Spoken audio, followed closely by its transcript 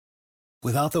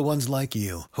Without the ones like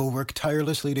you, who work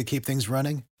tirelessly to keep things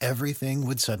running, everything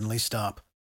would suddenly stop.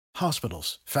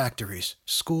 Hospitals, factories,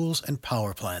 schools, and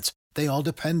power plants, they all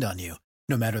depend on you.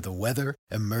 No matter the weather,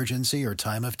 emergency, or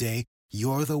time of day,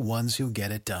 you're the ones who get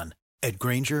it done. At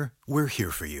Grainger, we're here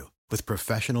for you with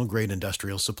professional-grade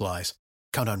industrial supplies.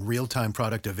 Count on real-time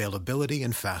product availability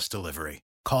and fast delivery.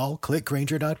 Call, click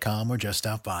Grainger.com, or just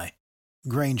stop by.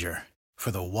 Grainger, for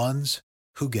the ones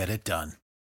who get it done.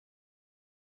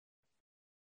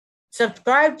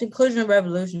 Subscribe to Inclusion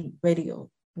Revolution Radio,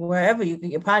 wherever you get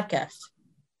your podcasts.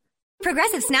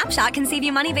 Progressive Snapshot can save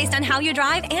you money based on how you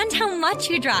drive and how much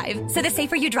you drive. So the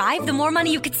safer you drive, the more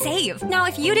money you could save. Now,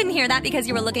 if you didn't hear that because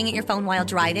you were looking at your phone while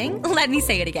driving, let me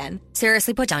say it again.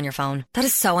 Seriously, put down your phone. That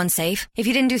is so unsafe. If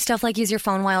you didn't do stuff like use your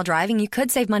phone while driving, you could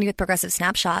save money with Progressive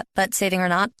Snapshot. But saving or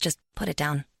not, just put it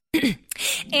down.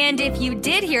 And if you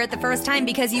did hear it the first time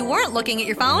because you weren't looking at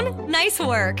your phone, nice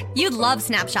work. You'd love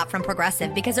Snapshot from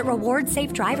Progressive because it rewards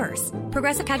safe drivers.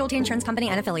 Progressive Casualty Insurance Company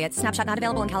and Affiliates. Snapshot not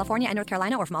available in California and North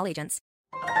Carolina or from all agents.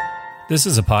 This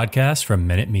is a podcast from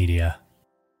Minute Media.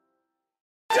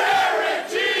 Derek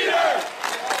Jeter!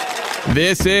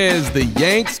 This is the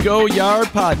Yanks Go Yard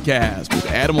podcast with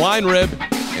Adam Weinrib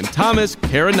and Thomas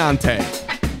Carinante.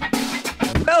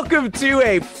 Welcome to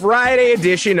a Friday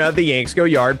edition of the Yanks Go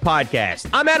Yard podcast.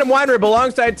 I'm Adam Weinrib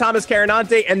alongside Thomas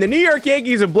Carinante, and the New York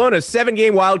Yankees have blown a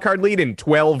 7-game wildcard lead in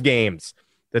 12 games.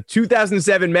 The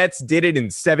 2007 Mets did it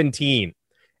in 17,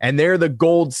 and they're the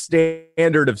gold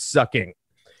standard of sucking.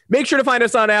 Make sure to find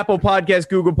us on Apple Podcasts,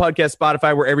 Google Podcasts,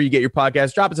 Spotify, wherever you get your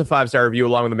podcasts. Drop us a 5-star review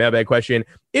along with a mailbag question.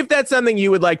 If that's something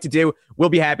you would like to do, we'll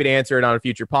be happy to answer it on a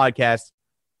future podcast.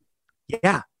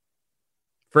 Yeah.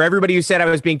 For everybody who said I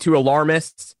was being too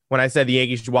alarmist when I said the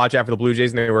Yankees should watch out for the Blue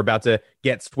Jays and they were about to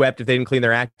get swept if they didn't clean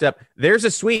their act up, there's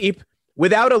a sweep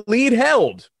without a lead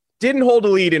held. Didn't hold a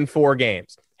lead in 4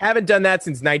 games. Haven't done that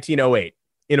since 1908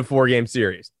 in a 4-game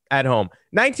series at home.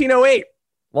 1908,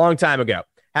 long time ago.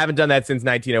 Haven't done that since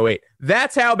 1908.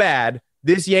 That's how bad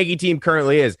this Yankee team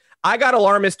currently is. I got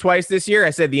alarmist twice this year. I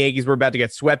said the Yankees were about to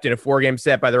get swept in a 4-game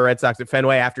set by the Red Sox at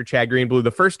Fenway after Chad Green blew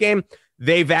the first game.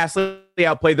 They vastly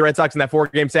outplayed the Red Sox in that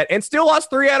 4-game set and still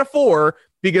lost 3 out of 4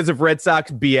 because of Red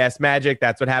Sox BS magic.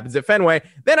 That's what happens at Fenway.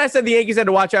 Then I said the Yankees had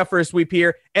to watch out for a sweep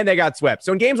here, and they got swept.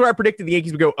 So in games where I predicted the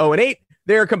Yankees would go 0-8,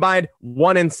 they are combined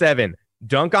 1-7.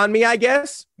 Dunk on me, I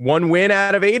guess. 1 win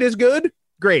out of 8 is good.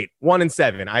 Great.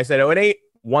 1-7. I said 0-8,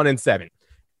 1-7.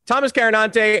 Thomas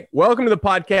Carinante, welcome to the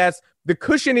podcast. The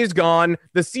cushion is gone.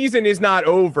 The season is not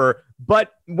over.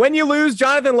 But when you lose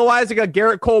Jonathan Loáisiga,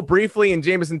 Garrett Cole briefly, and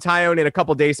Jameson Taillon in a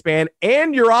couple-day span,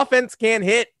 and your offense can't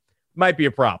hit, might be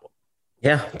a problem.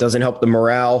 Yeah, it doesn't help the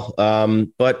morale.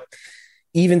 But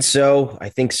even so, I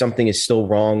think something is still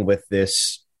wrong with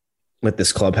this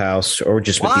clubhouse or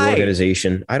just with the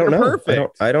organization. I don't know.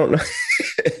 Perfect. I don't know.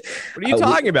 What are you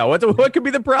talking about? What could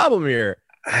be the problem here?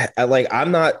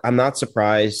 I'm not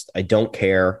surprised. I don't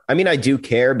care. I mean, I do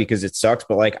care because it sucks,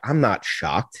 but I'm not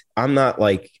shocked. I'm not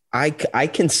I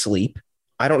can sleep.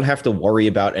 I don't have to worry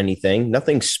about anything.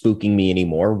 Nothing's spooking me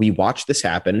anymore. We watched this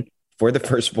happen for the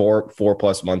first four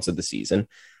plus months of the season,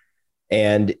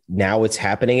 and now it's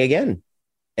happening again.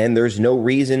 And there's no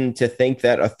reason to think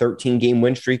that a 13-game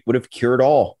win streak would have cured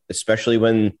all, especially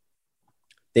when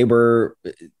they were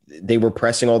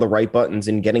pressing all the right buttons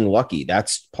and getting lucky.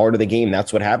 That's part of the game.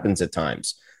 That's what happens at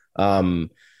times.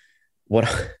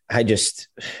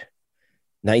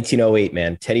 1908,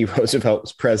 man. Teddy Roosevelt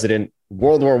was president.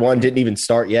 World War I didn't even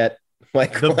start yet.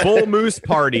 The Bull Moose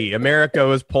Party. America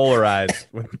was polarized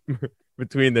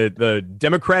between the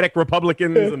Democratic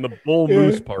Republicans and the Bull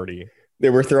Moose Party. They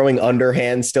were throwing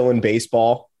underhand still in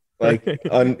baseball.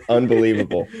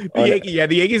 Unbelievable. The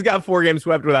Yankees got 4 games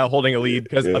swept without holding a lead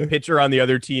because a pitcher on the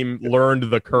other team learned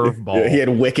the curveball. He had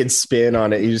wicked spin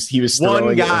on it. He was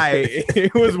one guy.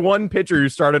 It was one pitcher who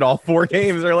started all 4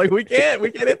 games. They're like, we can't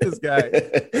hit this guy.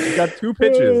 He got 2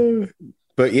 pitches.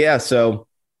 But yeah, so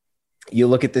you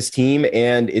look at this team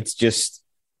and it's just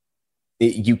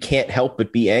you can't help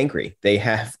but be angry.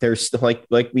 They're still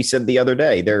like we said the other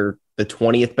day. They're the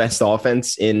 20th best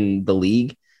offense in the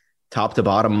league. Top to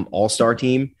bottom all-star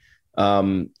team.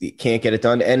 You can't get it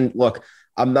done. And look,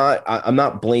 I'm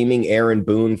not blaming Aaron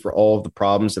Boone for all of the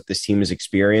problems that this team has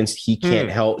experienced. He can't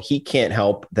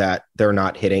help that they're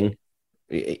not hitting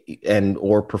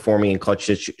or performing in clutch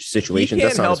situations. He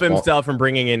can't help himself from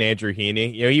bringing in Andrew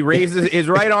Heaney. He raises his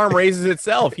right arm raises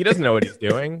itself. He doesn't know what he's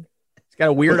doing. He's got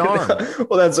a weird arm.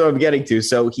 Well, that's what I'm getting to.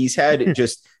 So he's had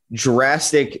just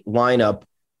drastic lineup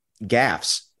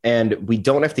gaffes. And we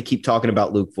don't have to keep talking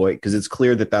about Luke Voigt because it's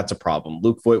clear that that's a problem.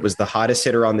 Luke Voigt was the hottest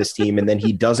hitter on this team, and then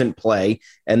he doesn't play.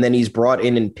 And then he's brought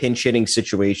in pinch hitting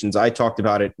situations. I talked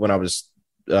about it when I was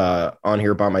on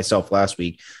here by myself last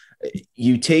week.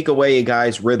 You take away a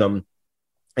guy's rhythm,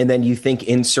 and then you think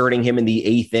inserting him in the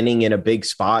 8th inning in a big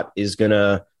spot is going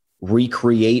to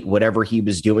recreate whatever he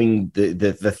was doing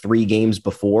the 3 games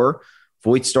before.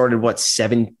 Voigt started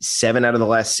seven out of the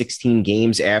last 16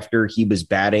 games after he was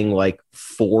batting like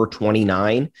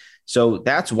 .429. So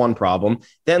that's one problem.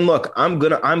 Then look, I'm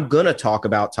gonna talk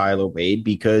about Tyler Wade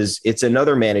because it's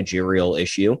another managerial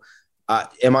issue.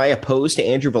 Am I opposed to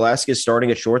Andrew Velasquez starting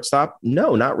at shortstop?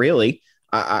 No, not really.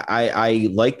 I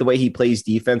like the way he plays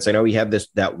defense. I know he had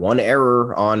that one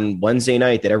error on Wednesday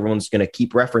night that everyone's going to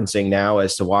keep referencing now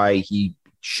as to why he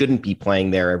shouldn't be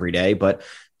playing there every day. But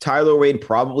Tyler Wade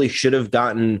probably should have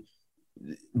gotten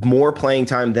more playing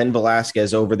time than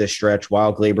Velasquez over this stretch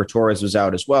while Gleyber Torres was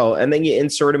out as well. And then you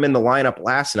insert him in the lineup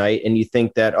last night and you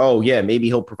think that, oh yeah, maybe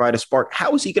he'll provide a spark.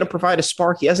 How is he going to provide a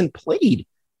spark? He hasn't played.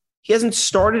 He hasn't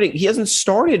started. He hasn't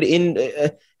started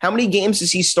in how many games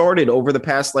has he started over the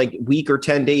past like week or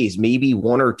 10 days? Maybe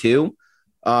 1 or 2.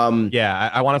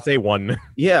 I want to say 1.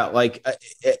 Yeah. Like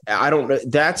I don't know.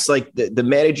 That's like the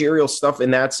managerial stuff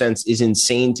in that sense is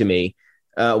insane to me.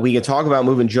 We can talk about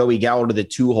moving Joey Gallo to the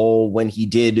 2-hole when he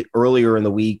did earlier in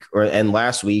the week and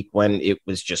last week when it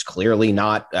was just clearly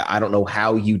not. I don't know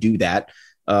how you do that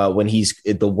when he's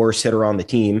the worst hitter on the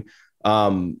team.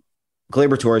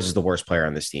 Gleyber Torres is the worst player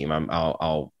on this team.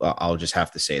 I'll just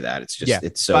have to say that it's just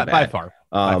it's so bad by far.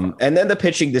 And then the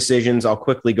pitching decisions. I'll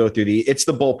quickly go through it's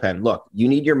the bullpen. Look, you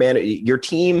need your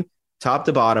team. Top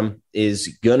to bottom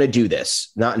is going to do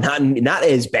this. Not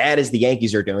as bad as the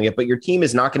Yankees are doing it, but your team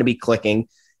is not going to be clicking,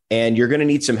 and you're going to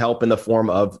need some help in the form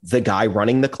of the guy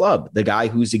running the club, the guy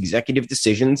whose executive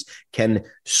decisions can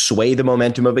sway the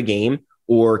momentum of a game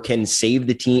or can save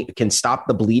the team, can stop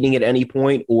the bleeding at any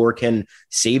point, or can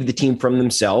save the team from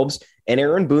themselves. And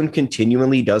Aaron Boone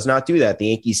continually does not do that. The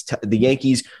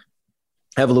Yankees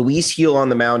have Luis Gil on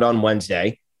the mound on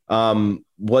Wednesday.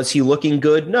 Was he looking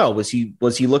good? No. Was he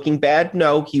looking bad?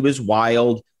 No, he was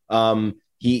wild.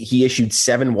 He issued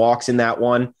 7 walks in that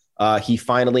one. He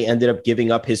finally ended up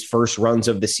giving up his first runs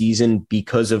of the season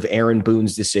because of Aaron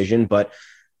Boone's decision, but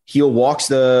he walks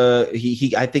I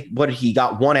think he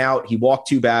got 1 out. He walked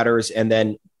 2 batters and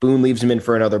then Boone leaves him in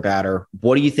for another batter.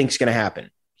 What do you think is going to happen?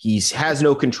 He has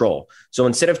no control. So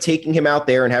instead of taking him out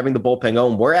there and having the bullpen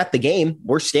go, we're at the game.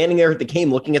 We're standing there at the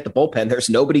game looking at the bullpen.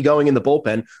 There's nobody going in the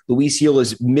bullpen. Luis Gil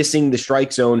is missing the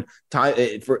strike zone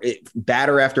time for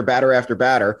batter after batter after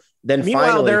batter. Then meanwhile,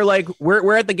 finally, they're like,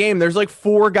 we're at the game. There's like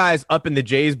 4 guys up in the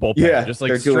Jays bullpen, just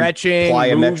like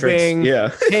stretching, moving.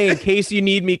 Yeah. Hey, in case you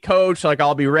need me, coach, like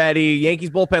I'll be ready.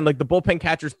 Yankees bullpen, like the bullpen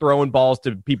catcher's throwing balls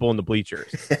to people in the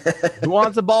bleachers. Who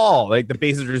wants a ball? Like the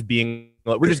bases are just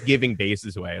we're just giving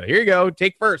bases away. Like, here you go,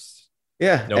 take first.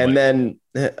 Yeah, Nobody. And then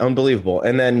unbelievable.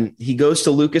 And then he goes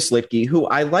to Lucas Litke, who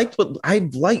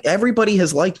everybody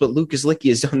has liked what Lucas Litke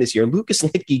has done this year. Lucas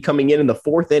Litke coming in the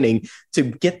 4th inning to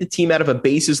get the team out of a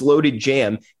bases loaded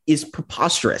jam is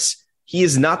preposterous. He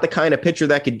is not the kind of pitcher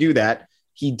that could do that.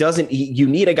 He doesn't. You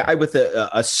need a guy with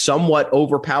a somewhat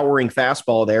overpowering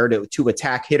fastball there to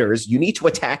attack hitters. You need to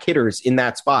attack hitters in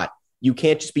that spot. You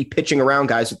can't just be pitching around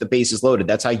guys with the bases loaded.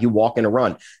 That's how you walk in a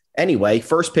run. Anyway,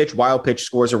 first pitch, wild pitch,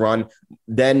 scores a run.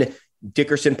 Then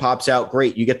Dickerson pops out.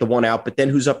 Great. You get the 1 out. But then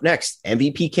who's up next?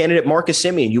 MVP candidate Marcus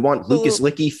Semien. You want Lucas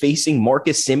Litke facing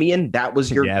Marcus Semien? That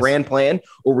was your grand plan?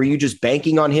 Or were you just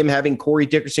banking on him having Corey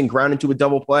Dickerson ground into a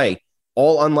double play?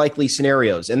 All unlikely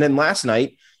scenarios. And then last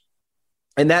night,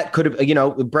 and that could have,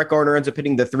 Brett Gardner ends up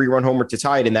hitting the 3-run homer to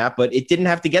tie it in that, but it didn't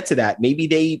have to get to that. Maybe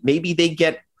they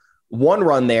get 1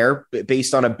 run there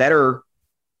based on a better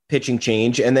pitching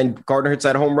change, and then Gardner hits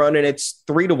that home run and it's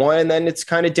 3-1, and then it's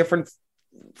kind of different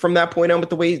from that point on with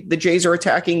the way the Jays are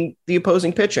attacking the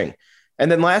opposing pitching. And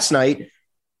then last night,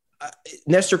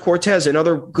 Nestor Cortez,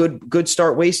 another good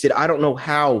start wasted. I don't know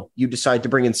how you decide to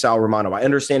bring in Sal Romano. I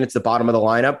understand it's the bottom of the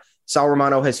lineup. Sal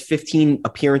Romano has 15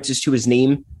 appearances to his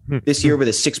name this year with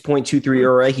a 6.23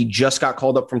 ERA. He just got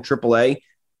called up from AAA,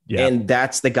 and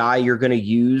that's the guy you're going to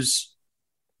use.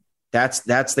 That's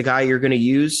the guy you're going to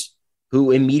use,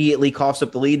 who immediately coughs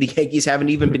up the lead. The Yankees haven't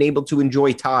even been able to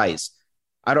enjoy ties.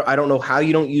 I don't know how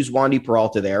you don't use Wandy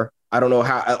Peralta there. I don't know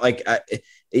how.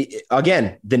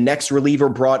 Again, the next reliever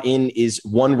brought in is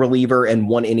 1 reliever and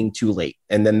 1 inning too late,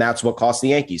 and then that's what cost the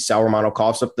Yankees. Sal Romano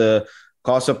coughs up the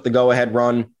go ahead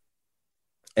run,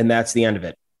 and that's the end of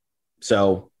it.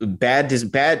 So bad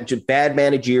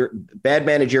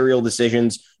managerial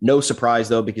decisions. No surprise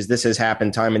though, because this has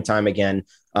happened time and time again.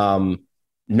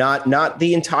 Not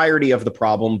the entirety of the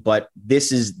problem, but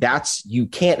you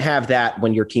can't have that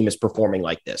when your team is performing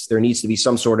like this. There needs to be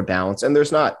some sort of balance, and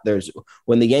there's not.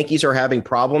 When the Yankees are having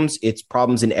problems, it's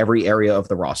problems in every area of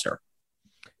the roster.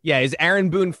 Yeah, is Aaron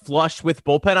Boone flush with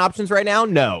bullpen options right now?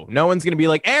 No one's going to be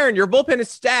like, Aaron, your bullpen is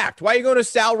stacked. Why are you going to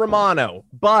Sal Romano?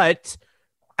 But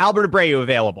Albert Abreu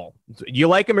available. You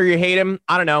like him or you hate him?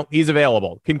 I don't know. He's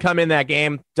available. Can come in that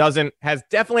game.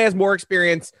 Definitely has more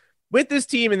experience with this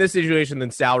team in this situation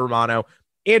than Sal Romano.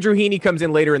 Andrew Heaney comes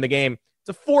in later in the game.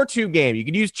 It's a 4-2 game. You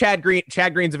could use Chad Green.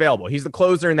 Chad Green's available. He's the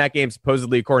closer in that game,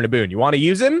 supposedly, according to Boone. You want to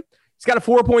use him? He's got a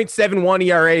 4.71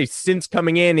 ERA since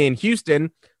coming in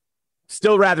Houston.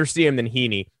 Still rather see him than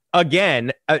Heaney.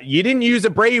 Again, you didn't use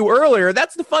Abreu earlier.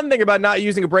 That's the fun thing about not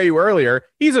using Abreu earlier.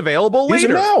 He's available later. Use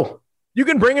him now. You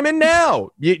can bring him in now.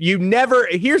 You never.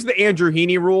 Here's the Andrew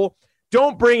Heaney rule.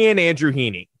 Don't bring in Andrew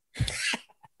Heaney.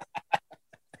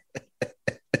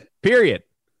 Period.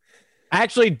 I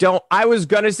actually don't. I was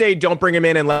going to say don't bring him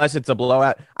in unless it's a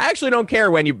blowout. I actually don't care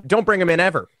when you don't bring him in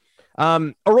ever.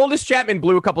 Aroldis Chapman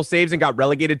blew a couple saves and got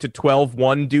relegated to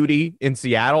 12-1 duty in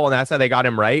Seattle, and that's how they got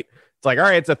him right. It's like, all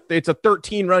right, it's a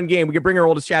 13-run game. We could bring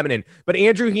Aroldis Chapman in. But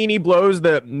Andrew Heaney blows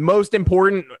the most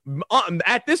important,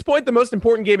 at this point, the most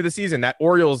important game of the season, that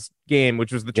Orioles game,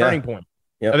 which was the turning point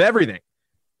of everything.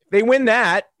 They win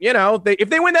that, if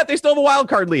they win that, they still have a wild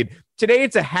card lead. Today,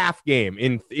 it's a half game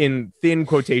in thin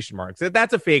quotation marks.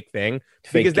 That's a fake thing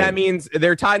because that means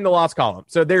they're tied in the loss column.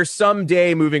 So there's some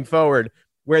day moving forward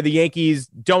where the Yankees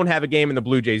don't have a game and the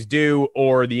Blue Jays do,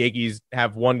 or the Yankees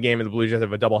have one game and the Blue Jays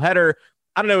have a doubleheader.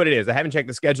 I don't know what it is. I haven't checked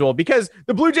the schedule because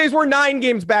the Blue Jays were 9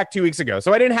 games back 2 weeks ago.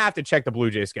 So I didn't have to check the Blue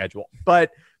Jays schedule.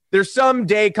 But there's some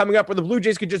day coming up where the Blue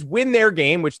Jays could just win their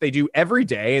game, which they do every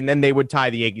day, and then they would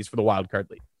tie the Yankees for the wild card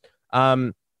lead.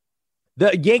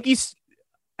 The Yankees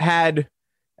had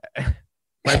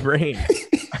my brain.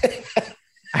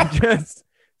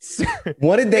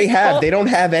 What did they have? They don't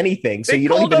have anything, so you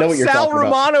don't even know what you're talking about. Sal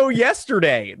Romano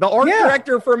yesterday, the art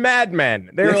director for Mad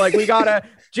Men. They were like, we got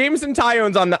Jameson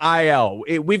Taillon's on the IL.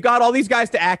 We've got all these guys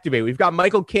to activate. We've got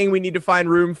Michael King we need to find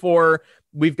room for.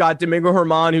 We've got Domingo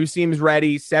Germán, who seems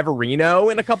ready. Severino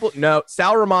and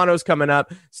Sal Romano's coming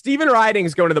up. Steven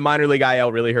Riding's going to the minor league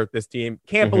IL really hurt this team.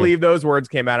 Can't believe those words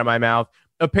came out of my mouth.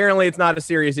 Apparently, it's not a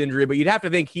serious injury, but you'd have to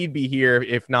think he'd be here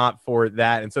if not for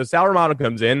that. And so Sal Romano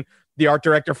comes in, the art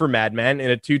director for Mad Men, in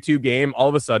a 2-2 game, all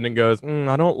of a sudden and goes,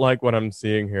 I don't like what I'm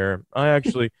seeing here. I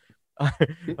actually,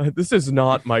 this is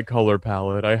not my color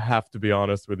palette. I have to be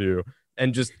honest with you.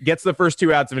 And just gets the first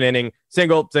 2 outs of an inning.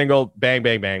 Single, bang,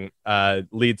 bang, bang.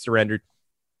 Lead surrendered.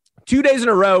 2 days in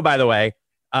a row, by the way.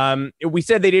 We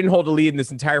said they didn't hold a lead in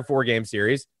this entire 4-game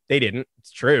series. They didn't.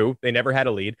 It's true. They never had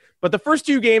a lead. But the first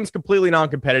 2 games, completely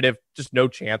non-competitive. Just no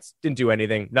chance. Didn't do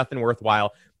anything. Nothing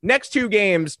worthwhile. Next 2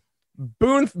 games,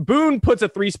 Boone puts a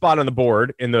 3 spot on the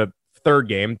board in the 3rd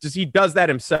game. He does that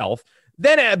himself.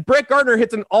 Then Brett Gardner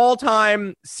hits an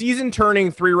all-time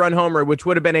season-turning 3-run homer, which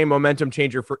would have been a momentum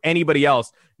changer for anybody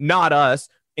else, not us.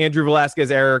 Andrew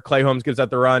Velasquez error. Clay Holmes gives up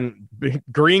the run.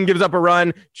 Green gives up a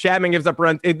run. Chapman gives up a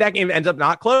run. That game ends up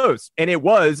not close. And it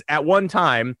was, at one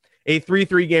time, a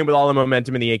 3-3 game with all the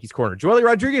momentum in the Yankees' corner. Joely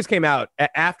Rodriguez came out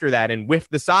after that and whiffed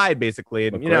the side, basically.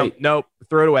 And, nope,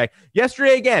 throw it away.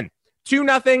 Yesterday, again,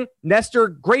 2-0. Nestor,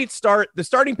 great start. The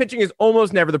starting pitching is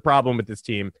almost never the problem with this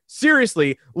team.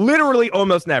 Seriously, literally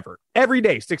almost never. Every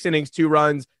day, 6 innings, 2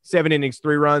 runs, 7 innings,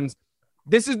 3 runs.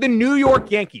 This is the New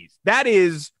York Yankees. That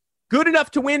is good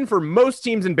enough to win for most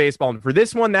teams in baseball. And for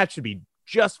this one, that should be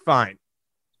just fine.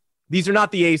 These are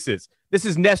not the aces. This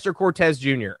is Nestor Cortez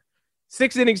Jr.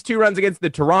 6 innings, 2 runs against the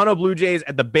Toronto Blue Jays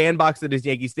at the bandbox that is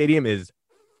Yankee Stadium is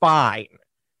fine.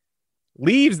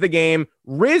 Leaves the game.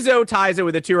 Rizzo ties it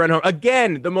with a 2-run home.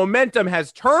 Again, the momentum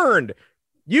has turned.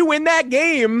 You win that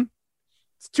game.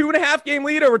 It's 2.5 game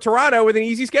lead over Toronto with an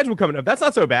easy schedule coming up. That's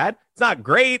not so bad. It's not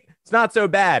great. It's not so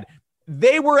bad.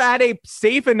 They were at a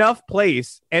safe enough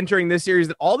place entering this series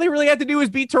that all they really had to do was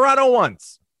beat Toronto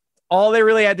once. All they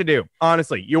really had to do,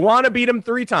 honestly. You want to beat them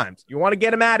 3 times. You want to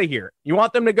get them out of here. You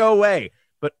want them to go away.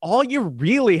 But all you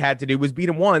really had to do was beat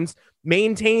them once,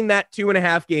 maintain that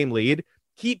 2.5 game lead,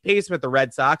 keep pace with the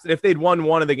Red Sox. And if they'd won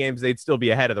one of the games, they'd still be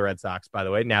ahead of the Red Sox, by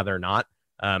the way. Now they're not.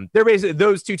 They're basically,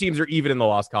 those 2 teams are even in the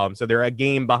loss column. So they're a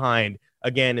game behind,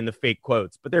 again, in the fake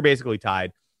quotes, but they're basically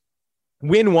tied.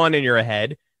 Win 1 and you're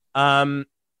ahead. And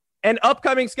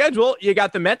upcoming schedule, you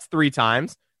got the Mets 3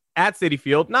 times at Citi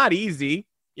Field. Not easy,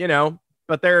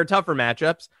 but there are tougher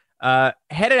matchups.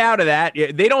 Headed out of that,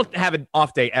 they don't have an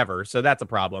off day ever, so that's a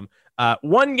problem.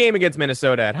 1 game against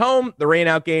Minnesota at home, the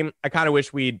rainout game. I kind of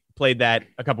wish we'd played that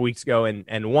a couple weeks ago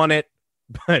and won it,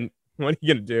 but what are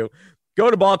you going to do? go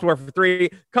to Baltimore for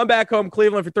 3, come back home,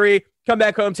 Cleveland for 3, come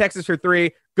back home, Texas for 3,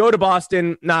 go to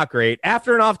Boston, not great.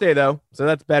 After an off day, though, so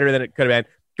that's better than it could have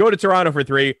been. Go to Toronto for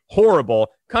 3, horrible.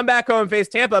 Come back home and face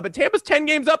Tampa, but Tampa's 10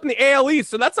 games up in the AL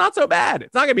East, so that's not so bad.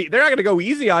 They're not going to go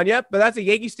easy on you, but that's a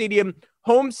Yankee Stadium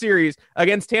home series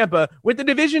against Tampa with the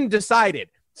division decided.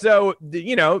 So,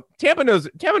 Tampa knows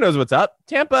what's up.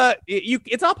 Tampa,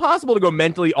 it's not possible to go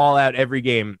mentally all out every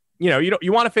game. You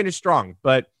want to finish strong,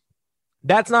 but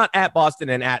that's not at Boston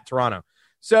and at Toronto.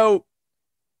 So,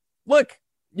 look,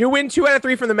 you win 2 out of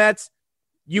 3 from the Mets.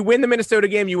 You win the Minnesota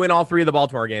game. You win all 3 of the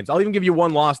Baltimore games. I'll even give you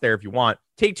 1 loss there if you want.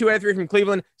 Take 2 out of 3 from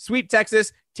Cleveland. Sweep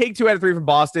Texas. Take 2 out of 3 from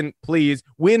Boston. Please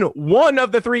win 1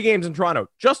 of the 3 games in Toronto.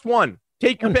 Just 1.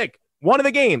 Take your pick. 1 of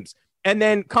the games. And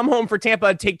then come home for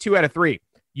Tampa. Take 2 out of 3.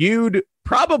 You'd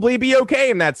probably be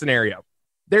okay in that scenario.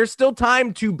 There's still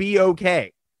time to be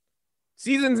okay.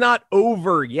 Season's not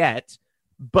over yet,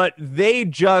 but they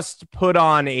just put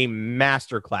on a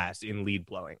masterclass in lead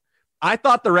blowing. I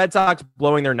thought the Red Sox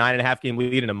blowing their 9.5 game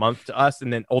lead in a month to us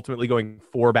and then ultimately going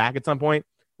 4 back at some point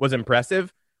was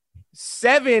impressive.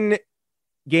 7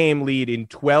 game lead in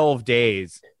 12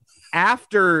 days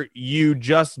after you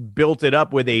just built it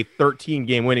up with a 13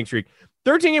 game winning streak.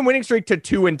 13 game winning streak to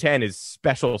 2-10 is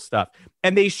special stuff.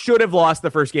 And they should have lost the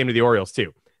first game to the Orioles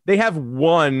too. They have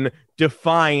 1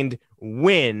 defined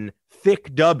win,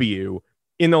 thick W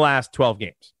in the last 12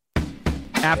 games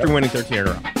after winning 13 in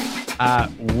a row.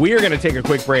 We're going to take a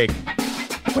quick break.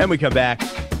 When we come back,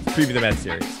 preview the Mets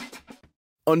series.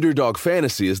 Underdog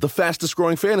Fantasy is the fastest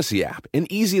growing fantasy app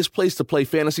and easiest place to play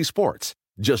fantasy sports.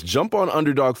 Just jump on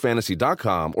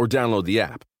UnderdogFantasy.com or download the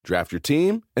app, draft your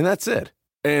team, and that's it.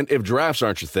 And if drafts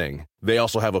aren't your thing, they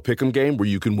also have a pick'em game where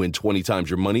you can win 20 times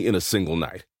your money in a single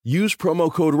night. Use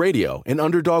promo code RADIO, and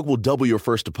Underdog will double your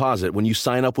first deposit when you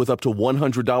sign up with up to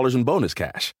 $100 in bonus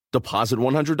cash. Deposit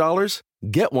 $100,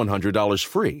 get $100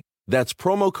 free. That's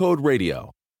promo code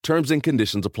RADIO. Terms and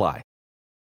conditions apply.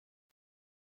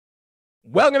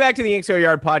 Welcome back to the Yanks Go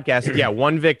Yard podcast. Yeah,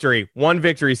 one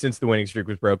victory since the winning streak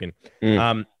was broken.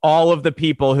 All of the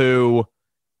people who,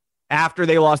 after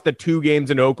they lost the 2 games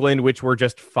in Oakland, which were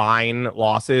just fine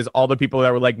losses, all the people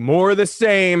that were like, more of the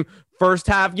same, first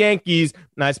half Yankees.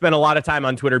 And I spent a lot of time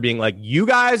on Twitter being like, you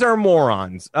guys are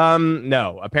morons.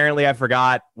 No, apparently I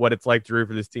forgot what it's like to root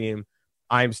for this team.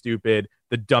 I'm stupid.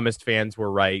 The dumbest fans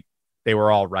were right. They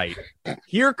were all right.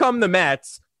 Here come the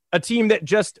Mets, a team that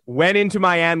just went into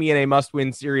Miami in a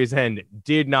must-win series and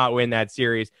did not win that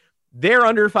series. They're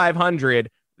under 500.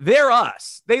 They're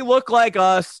us. They look like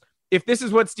us. If this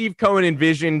is what Steve Cohen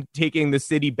envisioned taking the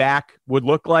city back would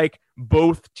look like,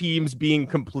 both teams being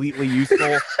completely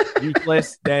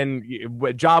useless, then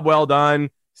job well done,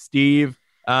 Steve.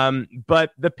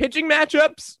 But the pitching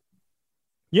matchups,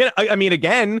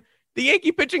 again, the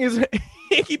Yankee pitching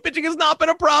has not been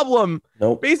a problem.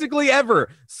 Nope. Basically ever.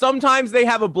 Sometimes they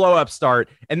have a blow-up start,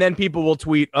 and then people will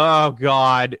tweet, oh,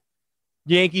 God,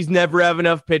 Yankees never have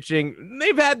enough pitching.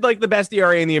 They've had like the best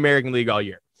ERA in the American League all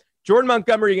year. Jordan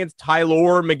Montgomery against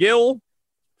Tyler McGill.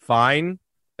 Fine.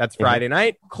 That's Friday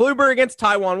night. Kluber against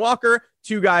Taijuan Walker.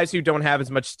 2 guys who don't have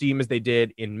as much steam as they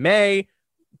did in May.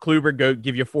 Kluber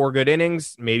give you 4 good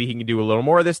innings. Maybe he can do a little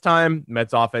more this time.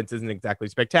 Mets offense isn't exactly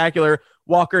spectacular.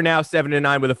 Walker now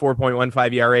 7-9 with a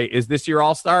 4.15 ERA. Is this your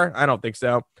all-star? I don't think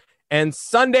so. And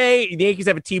Sunday, the Yankees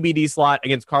have a TBD slot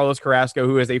against Carlos Carrasco,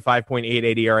 who has a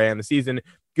 5.88 ERA on the season.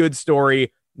 Good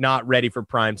story. Not ready for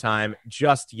prime time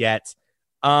just yet.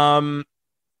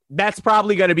 That's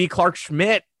probably going to be Clark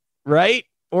Schmidt, right?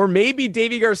 Or maybe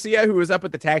Davey Garcia, who was up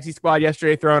with the taxi squad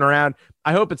yesterday throwing around.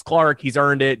 I hope it's Clark. He's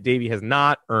earned it. Davey has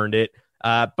not earned it.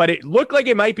 But it looked like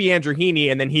it might be Andrew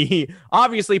Heaney, and then he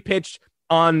obviously pitched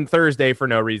on Thursday for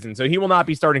no reason. So he will not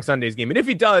be starting Sunday's game. And if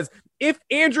he does, if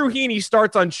Andrew Heaney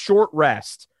starts on short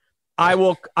rest, I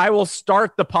will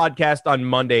start the podcast on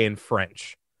Monday in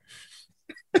French.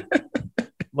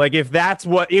 Like if that's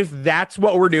what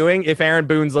we're doing, if Aaron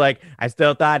Boone's like, I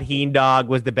still thought Heen Dog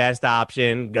was the best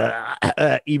option,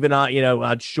 even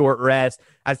on short rest.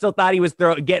 I still thought he was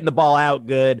getting the ball out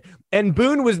good. And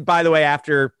Boone was, by the way,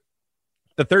 after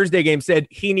the Thursday game, said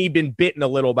Heaney been bitten a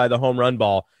little by the home run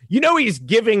ball. He's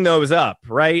giving those up,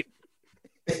 right?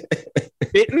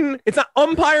 Bitten. It's not,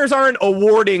 umpires aren't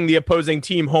awarding the opposing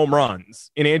team home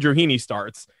runs in Andrew Heaney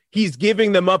starts. He's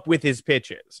giving them up with his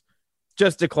pitches.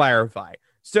 Just to clarify.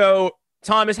 So,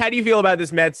 Thomas, how do you feel about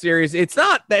this Mets series? It's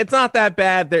not that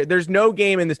bad. There's no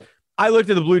game in this. I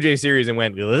looked at the Blue Jay series and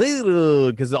went,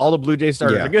 because all the Blue Jay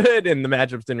starters are good and the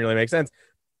matchups didn't really make sense.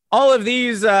 All of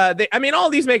these, all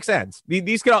these make sense.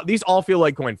 These all feel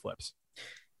like coin flips.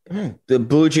 The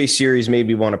Blue Jay series made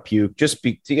me want to puke.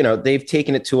 They've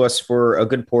taken it to us for a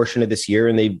good portion of this year,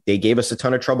 and they gave us a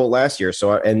ton of trouble last year.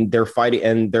 So, and they're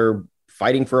fighting for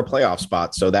a playoff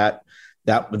spot. So that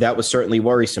was certainly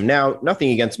worrisome. Now, nothing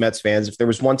against Mets fans. If there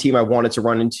was one team I wanted to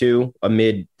run into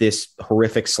amid this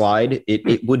horrific slide,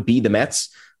 it would be the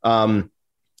Mets.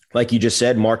 Like you just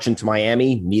said, march into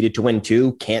Miami, needed to win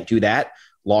 2, can't do that.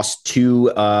 Lost 2.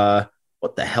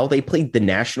 What the hell? They played the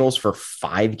Nationals for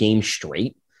 5 games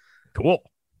straight. Cool.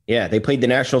 Yeah, they played the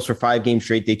Nationals for 5 games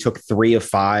straight. They took 3 of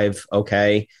 5.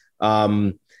 Okay.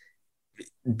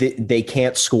 They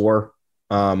can't score.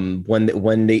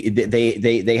 When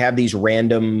they have these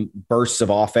random bursts of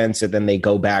offense, and then they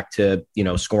go back to,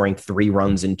 scoring 3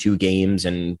 runs in 2 games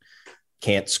and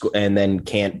can't score, and then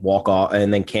can't walk off,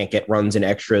 and then can't get runs in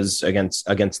extras against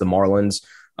the Marlins.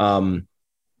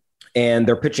 And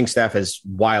their pitching staff has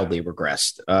wildly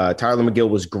regressed. Tyler McGill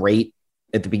was great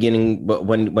at the beginning, but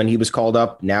when he was called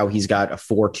up, now he's got a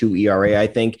 4.2 ERA, I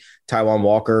think. Taijuan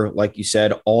Walker, like you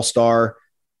said, all-star,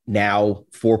 now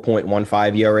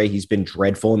 4.15 ERA. He's been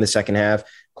dreadful in the second half.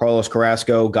 Carlos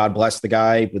Carrasco, God bless the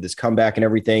guy with his comeback and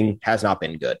everything, has not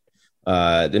been good.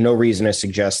 There's no reason to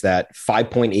suggest that.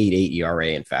 5.88 ERA,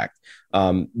 in fact.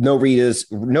 No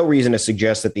reason to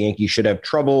suggest that the Yankees should have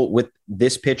trouble with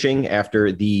this pitching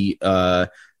after the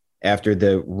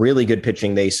really good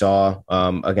pitching they saw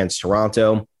against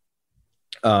Toronto.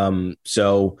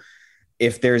 So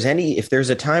if there's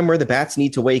a time where the bats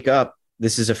need to wake up,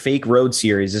 this is a fake road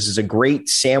series. This is a great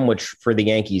sandwich for the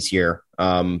Yankees here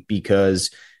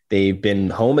because they've been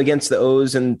home against the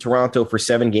O's in Toronto for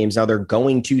 7 games. Now they're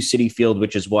going to Citi Field,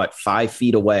 which is 5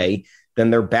 feet away. Then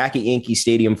they're back at Yankee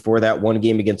Stadium for that 1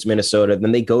 game against Minnesota.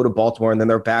 Then they go to Baltimore, and then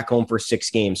they're back home for 6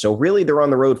 games. So really, they're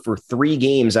on the road for 3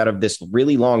 games out of this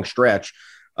really long stretch.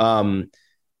 And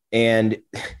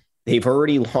they've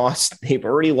already lost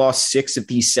 6 of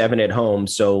these 7 at home.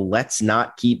 So let's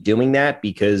not keep doing that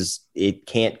because it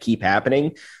can't keep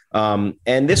happening. And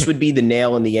this would be the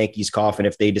nail in the Yankees' coffin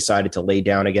if they decided to lay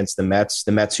down against the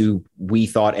Mets who we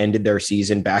thought ended their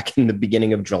season back in the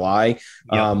beginning of July.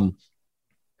 Yep.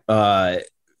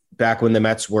 Back when the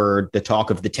Mets were the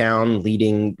talk of the town,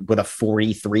 leading with a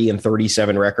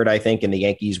 43-37 record, I think, and the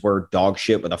Yankees were dog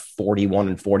shit with a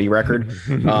 41-40 record.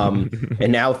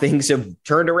 And now things have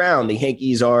turned around. The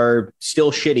Yankees are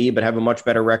still shitty, but have a much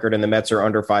better record, and the Mets are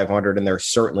under 500, and they're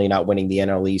certainly not winning the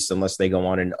NL East unless they go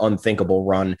on an unthinkable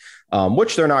run,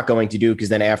 which they're not going to do, because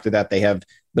then after that they have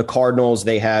the Cardinals,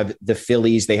 they have the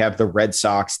Phillies, they have the Red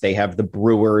Sox, they have the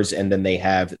Brewers, and then they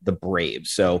have the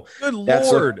Braves. So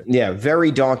that's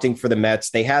very daunting for the Mets.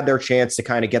 They had their chance to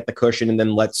kind of get the cushion and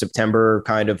then let September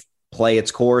kind of play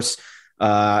its course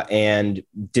and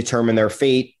determine their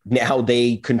fate. Now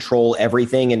they control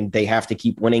everything and they have to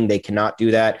keep winning. They cannot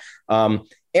do that.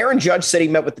 Aaron Judge said he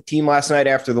met with the team last night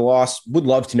after the loss. Would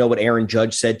love to know what Aaron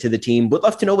Judge said to the team. Would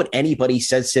love to know what anybody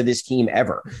says to this team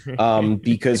ever,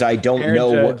 because I don't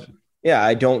know.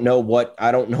 I don't know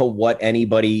what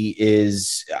anybody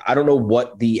is. I don't know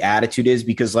what the attitude is,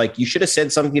 because you should have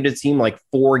said something to the team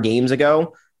 4 games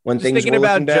ago when just things thinking were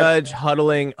about bad. Judge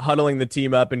huddling the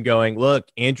team up and going, look,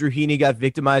 Andrew Heaney got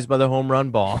victimized by the home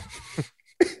run ball.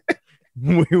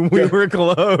 We were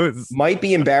close. Might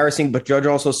be embarrassing, but Judge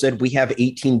also said we have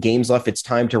 18 games left. It's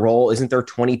time to roll. Isn't there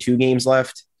 22 games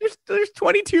left? There's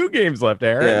 22 games left,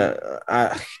 Aaron.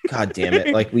 Yeah. God damn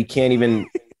it. We can't even.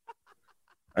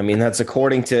 I mean, that's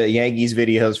according to Yankees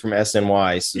videos from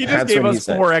SNY. So he just gave us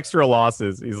 4 extra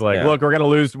losses. He's like, look, we're gonna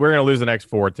lose the next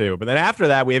 4 too. But then after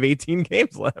that, we have 18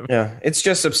 games left. Yeah, it's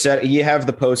just upsetting. You have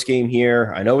the post game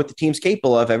here. I know what the team's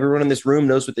capable of. Everyone in this room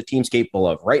knows what the team's capable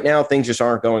of. Right now, things just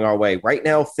aren't going our way. Right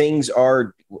now, things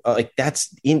are that's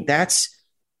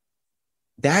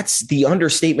the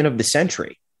understatement of the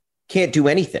century. Can't do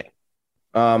anything.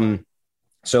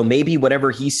 So maybe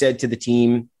whatever he said to the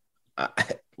team,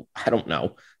 I don't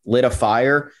know, lit a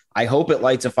fire. I hope it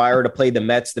lights a fire to play the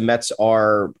Mets. The Mets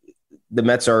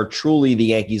are truly the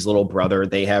Yankees' little brother.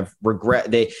 They have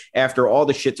after all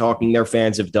the shit talking their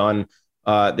fans have done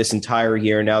this entire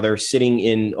year. Now they're sitting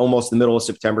in almost the middle of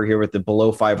September here with the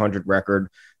below 500 record.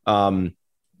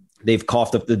 They've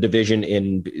coughed up the division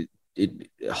in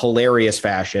hilarious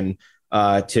fashion.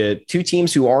 To 2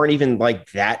 teams who aren't even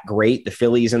that great, the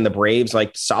Phillies and the Braves,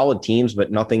 solid teams,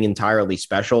 but nothing entirely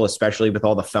special, especially with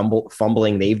all the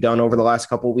fumbling they've done over the last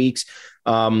couple of weeks.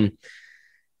 I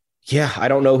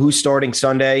don't know who's starting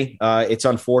Sunday. It's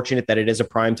unfortunate that it is a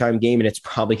primetime game, and it's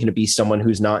probably going to be someone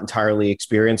who's not entirely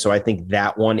experienced. So I think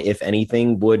that one, if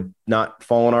anything, would not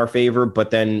fall in our favor.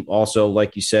 But then also,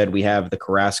 like you said, we have the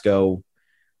Carrasco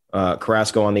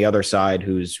Carrasco on the other side,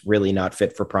 who's really not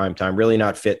fit for prime time, really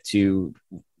not fit to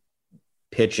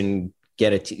pitch and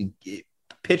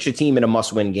pitch a team in a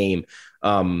must-win game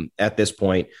at this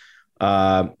point.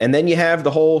 And then you have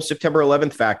the whole September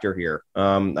 11th factor here.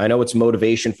 I know it's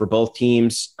motivation for both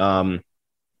teams,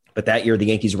 but that year the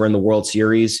Yankees were in the World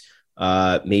Series.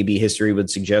 Maybe history would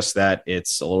suggest that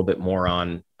it's a little bit more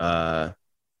on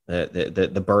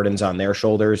the burdens on their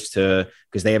shoulders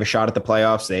because they have a shot at the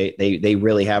playoffs. They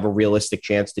really have a realistic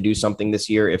chance to do something this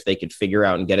year if they could figure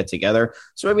out and get it together.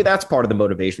 So maybe that's part of the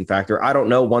motivation factor. I don't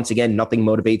know. Once again, nothing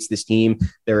motivates this team.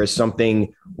 There is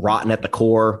something rotten at the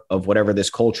core of whatever this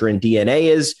culture and DNA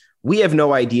is. We have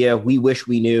no idea. We wish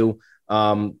we knew.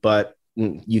 But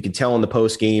you can tell in the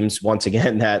post games, once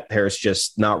again, that there's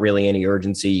just not really any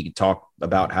urgency. You can talk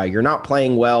about how you're not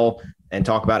playing well and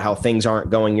talk about how things aren't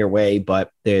going your way,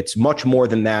 but it's much more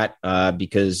than that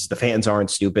because the fans aren't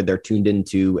stupid. They're tuned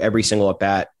into every single at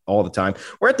bat all the time.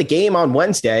 We're at the game on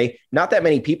Wednesday, not that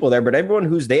many people there, but everyone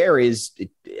who's there is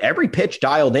every pitch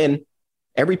dialed in.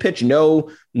 Every pitch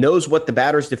knows what the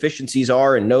batter's deficiencies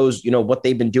are and knows, what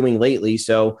they've been doing lately.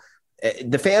 So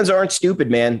the fans aren't stupid,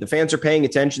 man. The fans are paying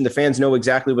attention. The fans know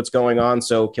exactly what's going on.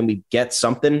 So can we get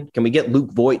something? Can we get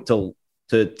Luke Voit to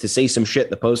say some shit in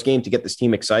the post game to get this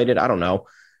team excited? I don't know.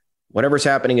 Whatever's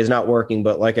happening is not working.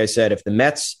 But like I said, if the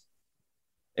Mets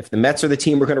are the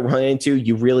team we're going to run into,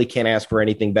 you really can't ask for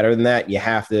anything better than that. You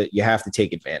have to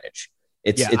take advantage.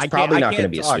 It's probably not going to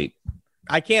be a sweep.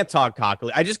 I can't talk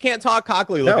cockily. I just can't talk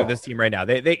cockily. Look at this team right now.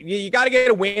 You got to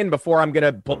get a win before I'm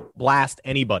going to blast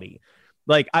anybody.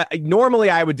 Like normally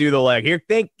I would do the here,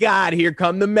 thank God, here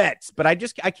come the Mets, but I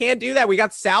can't do that. We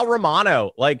got Sal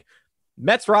Romano. Like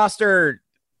Mets roster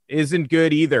isn't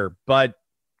good either, but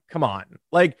come on.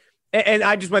 And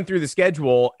I just went through the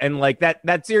schedule and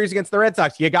that series against the Red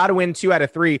Sox, you got to win 2 out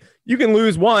of 3. You can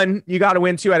lose 1, you got to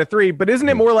win 2 out of 3, but isn't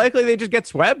it more likely they just get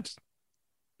swept?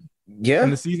 Yeah.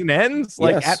 And the season ends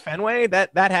at Fenway,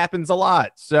 that happens a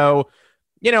lot. So,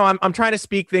 I'm trying to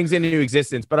speak things into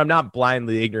existence, but I'm not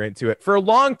blindly ignorant to it. For a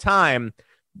long time,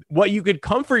 what you could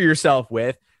comfort yourself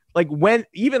with,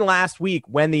 even last week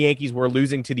when the Yankees were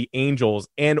losing to the Angels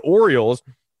and Orioles,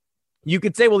 you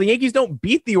could say, well, the Yankees don't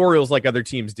beat the Orioles like other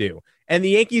teams do. And the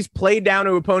Yankees play down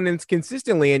to opponents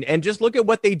consistently. And just look at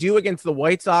what they do against the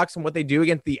White Sox and what they do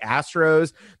against the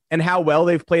Astros and how well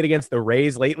they've played against the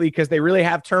Rays lately, because they really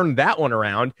have turned that one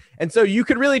around. And so you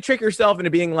could really trick yourself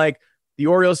into being like, the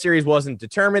Orioles series wasn't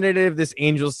determinative. This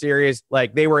Angels series,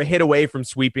 they were a hit away from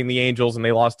sweeping the Angels and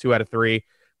they lost 2 out of 3.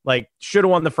 Should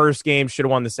have won the first game, should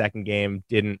have won the second game,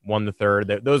 didn't, won the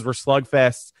third. Those were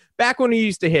slugfests back when we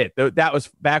used to hit. That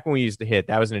was back when we used to hit.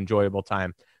 That was an enjoyable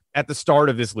time at the start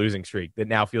of this losing streak that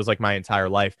now feels like my entire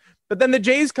life. But then the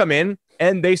Jays come in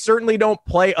and they certainly don't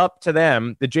play up to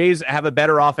them. The Jays have a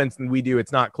better offense than we do.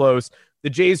 It's not close. The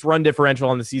Jays run differential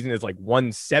on the season is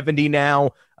 170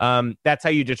 now. That's how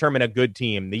you determine a good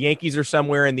team. The Yankees are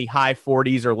somewhere in the high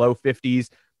 40s or low 50s.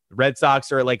 The Red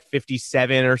Sox are at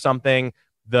 57 or something.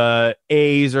 The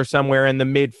A's are somewhere in the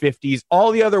mid 50s.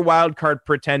 All the other wild card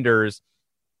pretenders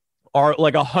are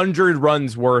 100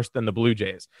 runs worse than the Blue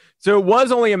Jays. So it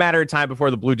was only a matter of time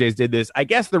before the Blue Jays did this. I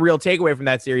guess the real takeaway from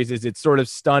that series is it's sort of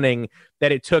stunning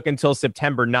that it took until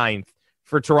September 9th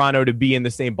for Toronto to be in the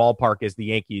same ballpark as the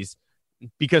Yankees,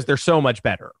 because they're so much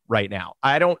better right now.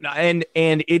 And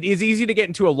it is easy to get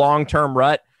into a long-term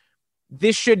rut.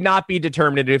 This should not be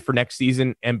determinative for next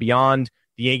season and beyond.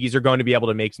 The Yankees are going to be able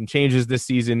to make some changes this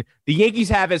season. The Yankees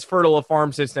have as fertile a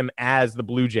farm system as the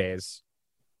Blue Jays,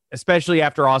 especially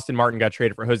after Austin Martin got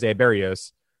traded for Jose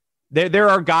Berrios. There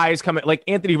are guys coming, like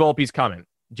Anthony Volpe's coming.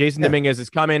 Jason Dominguez is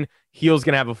coming. Heal's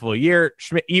going to have a full year.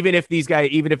 Schmidt, even if the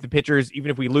pitchers, even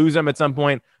if we lose them at some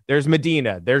point, there's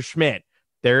Medina, there's Schmidt,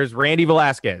 there's Randy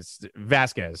Vasquez.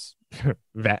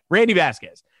 Randy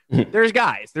Vasquez. There's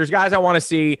guys I want to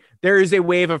see. There is a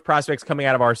wave of prospects coming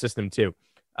out of our system too.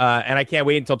 And I can't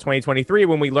wait until 2023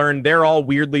 when we learn they're all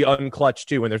weirdly unclutched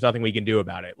too, and there's nothing we can do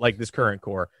about it, like this current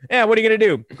core. Yeah, what are you going to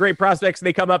do? Great prospects,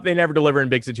 they come up, they never deliver in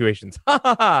big situations.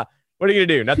 What are you going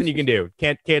to do? Nothing you can do.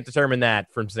 Can't determine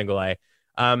that from single A.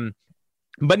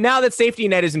 But now that safety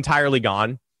net is entirely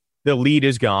gone, the lead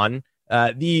is gone.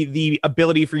 The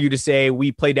ability for you to say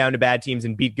we play down to bad teams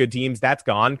and beat good teams, that's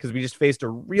gone, because we just faced a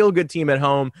real good team at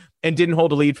home and didn't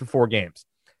hold a lead for 4 games.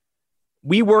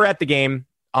 We were at the game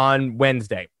on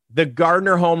Wednesday. The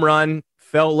Gardner home run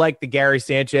felt like the Gary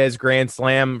Sanchez grand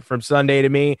slam from Sunday to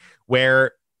me,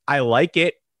 where I like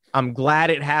it. I'm glad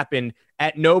it happened.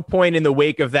 At no point in the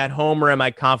wake of that homer am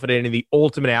I confident in the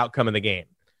ultimate outcome of the game.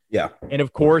 Yeah. And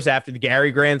of course, after the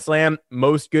Gary grand slam,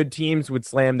 most good teams would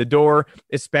slam the door,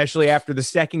 especially after the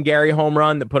second Gary home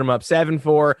run that put them up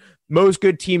 7-4. Most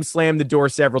good teams slam the door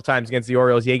several times against the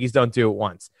Orioles. Yankees don't do it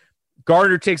once.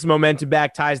 Gardner takes momentum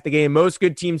back, ties the game. Most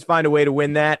good teams find a way to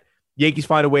win that. Yankees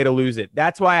find a way to lose it.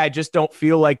 That's why I just don't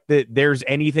feel like that there's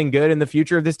anything good in the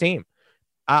future of this team.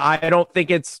 I don't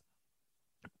think it's,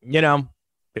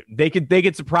 they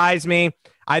could surprise me.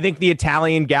 I think the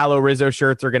Italian Gallo Rizzo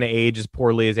shirts are going to age as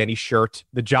poorly as any shirt.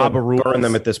 The Jabba rules. Burn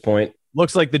them at this point.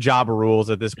 Looks like the Jabba rules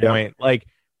at this point. Like,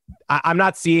 I'm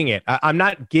not seeing it. I'm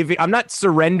not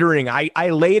surrendering. I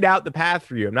laid out the path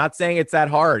for you. I'm not saying it's that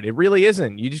hard. It really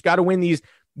isn't. You just got to win these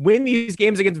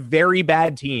games against very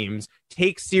bad teams,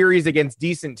 take series against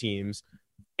decent teams,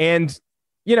 and,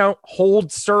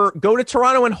 hold serve, go to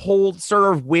Toronto and hold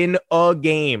serve, win a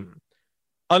game.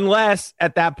 Unless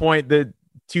at that point, the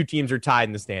two teams are tied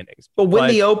in the standings. But win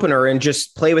the opener and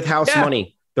just play with house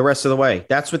money the rest of the way.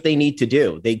 That's what they need to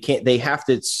do. They have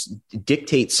to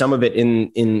dictate some of it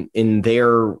in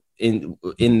their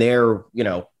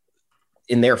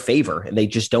favor, and they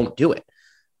just don't do it.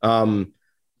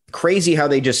 Crazy how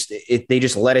they just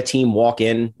let a team walk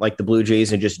in like the Blue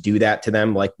Jays and just do that to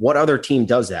them. Like, what other team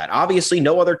does that? Obviously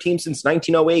no other team since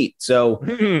 1908. So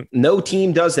no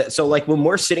team does that. So like when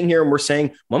we're sitting here and we're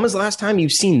saying, when was the last time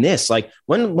you've seen this? Like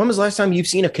when was the last time you've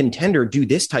seen a contender do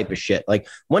this type of shit? Like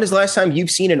when is the last time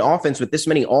you've seen an offense with this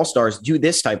many all-stars do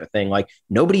this type of thing? Like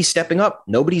nobody's stepping up.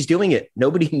 Nobody's doing it.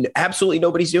 Absolutely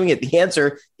nobody's doing it. The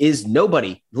answer is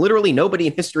nobody. Literally nobody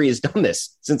in history has done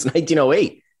this since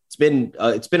 1908.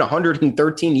 It's been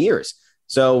 113 years.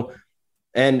 So,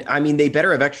 and I mean, they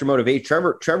better have extra motivation.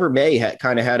 Trevor May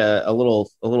had a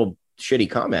little shitty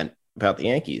comment about the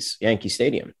Yankee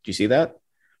Stadium. Do you see that?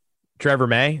 Trevor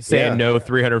May saying no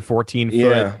 314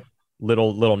 foot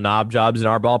little knob jobs in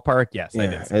our ballpark. Yes, I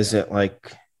did. Is it like,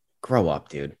 grow up,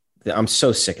 dude? I'm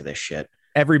so sick of this shit.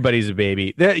 Everybody's a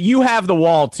baby. You have the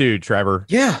wall too, Trevor.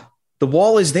 Yeah, the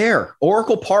wall is there.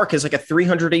 Oracle Park is like a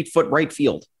 308 foot right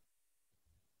field.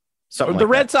 The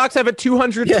Red Sox have a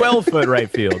 212 foot right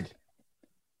field.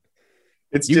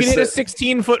 You can hit a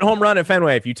 16-foot home run at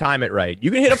Fenway if you time it right. You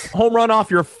can hit a home run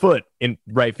off your foot in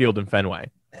right field in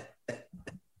Fenway.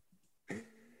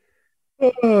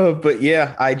 But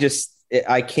yeah,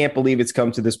 I can't believe it's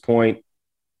come to this point.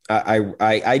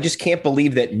 I just can't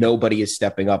believe that nobody is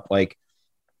stepping up. Like,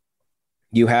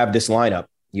 you have this lineup.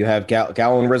 You have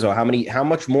Gallo and Rizzo. How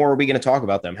much more are we going to talk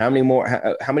about them? How many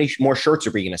more shirts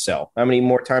are we going to sell? How many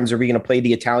more times are we going to play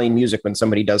the Italian music when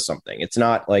somebody does something? It's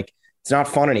not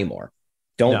fun anymore.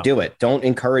 Don't do it. Don't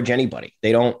encourage anybody.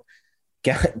 They don't.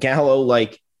 Gallo,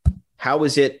 like, how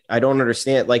is it? I don't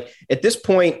understand. Like, at this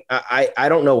point, I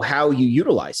don't know how you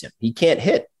utilize him. He can't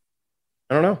hit.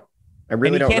 I don't know. I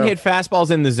really don't know. He can't hit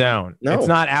fastballs in the zone. No. It's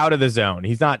not out of the zone.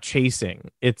 He's not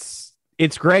chasing. It's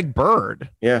Greg Bird.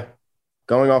 Yeah.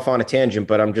 Going off on a tangent,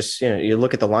 but I'm just, you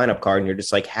look at the lineup card and you're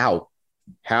just like, how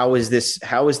is this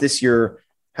your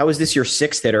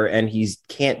sixth hitter and he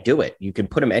can't do it? You can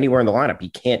put him anywhere in the lineup. He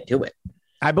can't do it.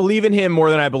 I believe in him more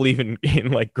than I believe in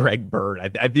like Greg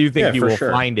Bird. I do think he will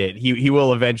find it. He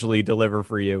will eventually deliver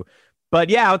for you. But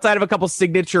yeah, outside of a couple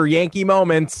signature Yankee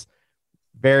moments,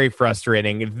 very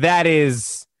frustrating. That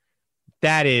is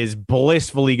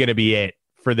blissfully going to be it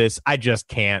for this. I just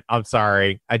can't. I'm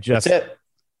sorry. I just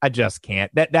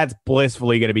can't. That's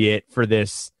blissfully going to be it for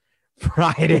this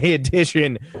Friday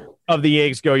edition of the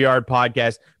Yanks Go Yard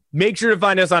podcast. Make sure to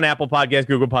find us on Apple Podcasts,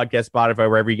 Google Podcasts, Spotify,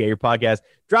 wherever you get your podcasts.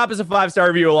 Drop us a 5-star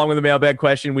review along with a mailbag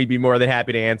question. We'd be more than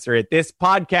happy to answer it. This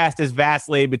podcast has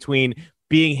vacillated between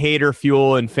being hater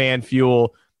fuel and fan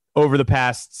fuel over the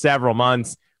past several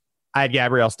months. I had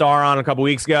Gabrielle Starr on a couple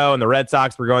weeks ago, and the Red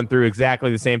Sox were going through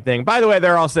exactly the same thing. By the way,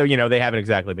 they're also, they haven't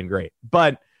exactly been great.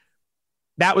 But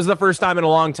that was the first time in a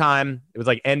long time. It was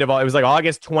like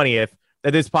August 20th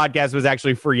that this podcast was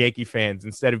actually for Yankee fans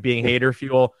instead of being hater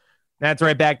fuel. That's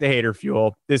right back to hater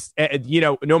fuel. This,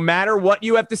 no matter what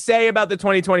you have to say about the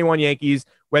 2021 Yankees,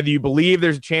 whether you believe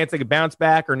there's a chance they could bounce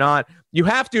back or not, you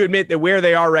have to admit that where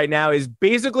they are right now is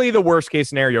basically the worst case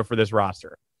scenario for this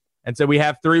roster. And so we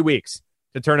have 3 weeks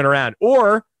to turn it around.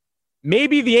 Or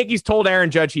maybe the Yankees told Aaron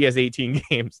Judge he has 18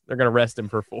 games. They're going to rest him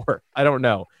for 4. I don't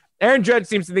know. Aaron Judge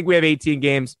seems to think we have 18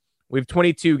 games. We have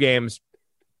 22 games.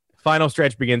 Final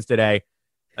stretch begins today.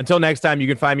 Until next time, you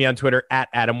can find me on Twitter at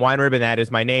Adam Weinrib, and that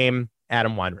is my name,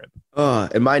 Adam Weinrib.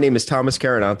 And my name is Thomas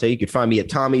Carinante. You can find me at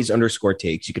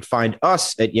Tommy's_takes. You can find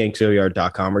us at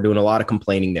yanksgoyard.com. We're doing a lot of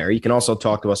complaining there. You can also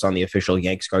talk to us on the official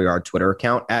Yanks Go Yard Twitter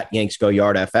account at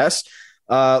YanksGoYardFS.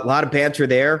 A lot of banter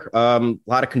there. A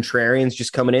lot of contrarians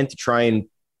just coming in to try and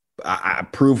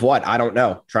Prove what? I don't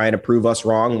know. Trying to prove us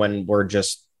wrong when we're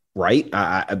just right.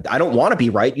 I don't want to be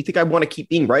right. You think I want to keep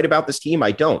being right about this team?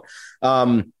 I don't.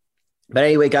 But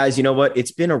anyway, guys, you know what?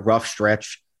 It's been a rough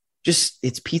stretch.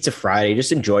 It's Pizza Friday.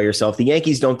 Just enjoy yourself. The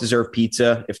Yankees don't deserve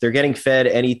pizza. If they're getting fed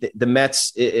anything, the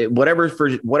Mets,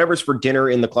 whatever's for dinner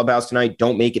in the clubhouse tonight,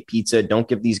 don't make it pizza. Don't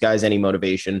give these guys any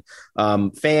motivation.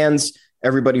 Fans,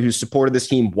 everybody who's supported this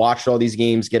team, watched all these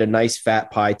games, get a nice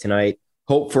fat pie tonight.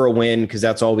 Hope for a win, because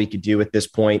that's all we could do at this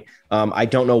point. I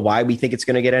don't know why we think it's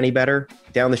going to get any better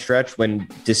down the stretch when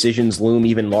decisions loom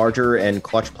even larger and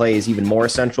clutch play is even more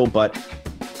essential. But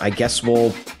I guess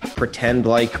we'll pretend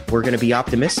like we're going to be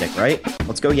optimistic, right?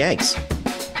 Let's go Yanks.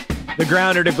 The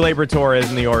grounder to Gleyber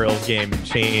Torres in the Orioles game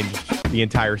changed the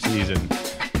entire season.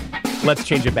 Let's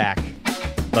change it back.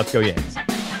 Let's go Yanks.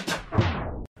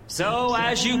 So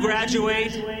as you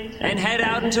graduate and head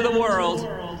out into the world,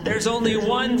 there's only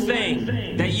one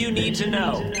thing that you need to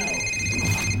know.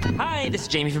 Hi, this is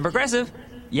Jamie from Progressive.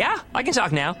 Yeah, I can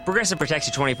talk now. Progressive protects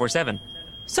you 24/7.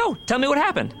 So, tell me what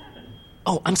happened.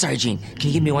 Oh, I'm sorry, Gene. Can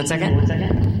you give me 1 second?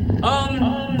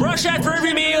 Brush ad for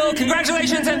every meal.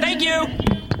 Congratulations and thank you.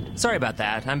 Sorry about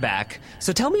that. I'm back.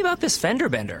 So tell me about this fender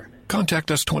bender.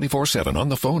 Contact us 24/7 on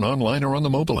the phone, online, or on the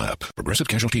mobile app. Progressive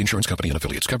Casualty Insurance Company and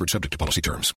affiliates. Covered subject to policy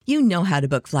terms. You know how to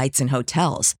book flights and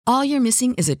hotels. All you're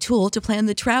missing is a tool to plan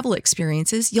the travel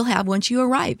experiences you'll have once you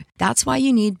arrive. That's why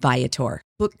you need Viator.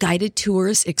 Book guided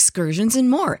tours, excursions, and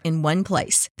more in one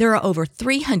place. There are over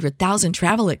 300,000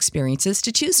 travel experiences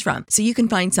to choose from, so you can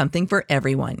find something for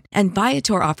everyone. And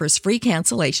Viator offers free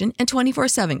cancellation and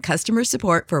 24/7 customer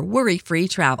support for worry-free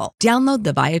travel. Download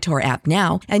the Viator app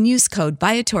now and use code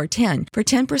Viator10 for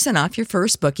 10% off your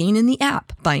first booking in the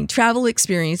app. Find travel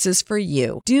experiences for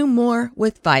you. Do more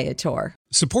with Viator.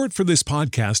 Support for this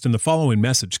podcast and the following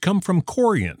message come from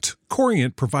Corient.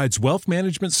 Corient provides wealth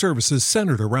management services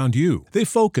centered around you. They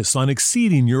focus on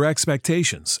exceeding your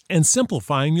expectations and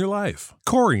simplifying your life.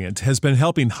 Corient has been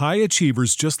helping high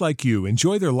achievers just like you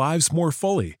enjoy their lives more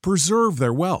fully, preserve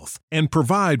their wealth, and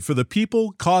provide for the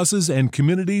people, causes, and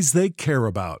communities they care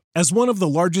about. As one of the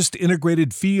largest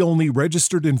integrated fee-only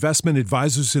registered investment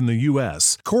advisors in the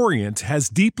U.S., Corient has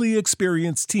deeply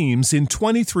experienced teams in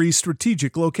 23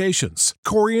 strategic locations.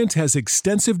 Corient has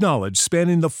extensive knowledge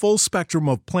spanning the full spectrum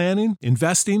of planning,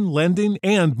 investing, lending,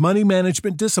 and money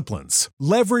management disciplines.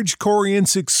 Leverage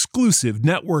Corient's exclusive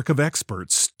network of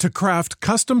experts to craft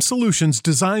custom solutions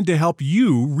designed to help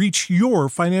you reach your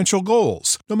financial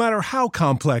goals, no matter how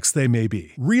complex they may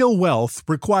be. Real wealth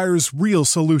requires real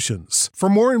solutions. For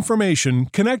more information,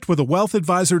 connect with a wealth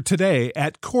advisor today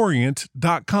at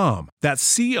Corient.com.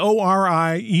 That's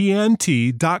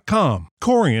Corient.com.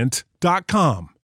 Corient.com.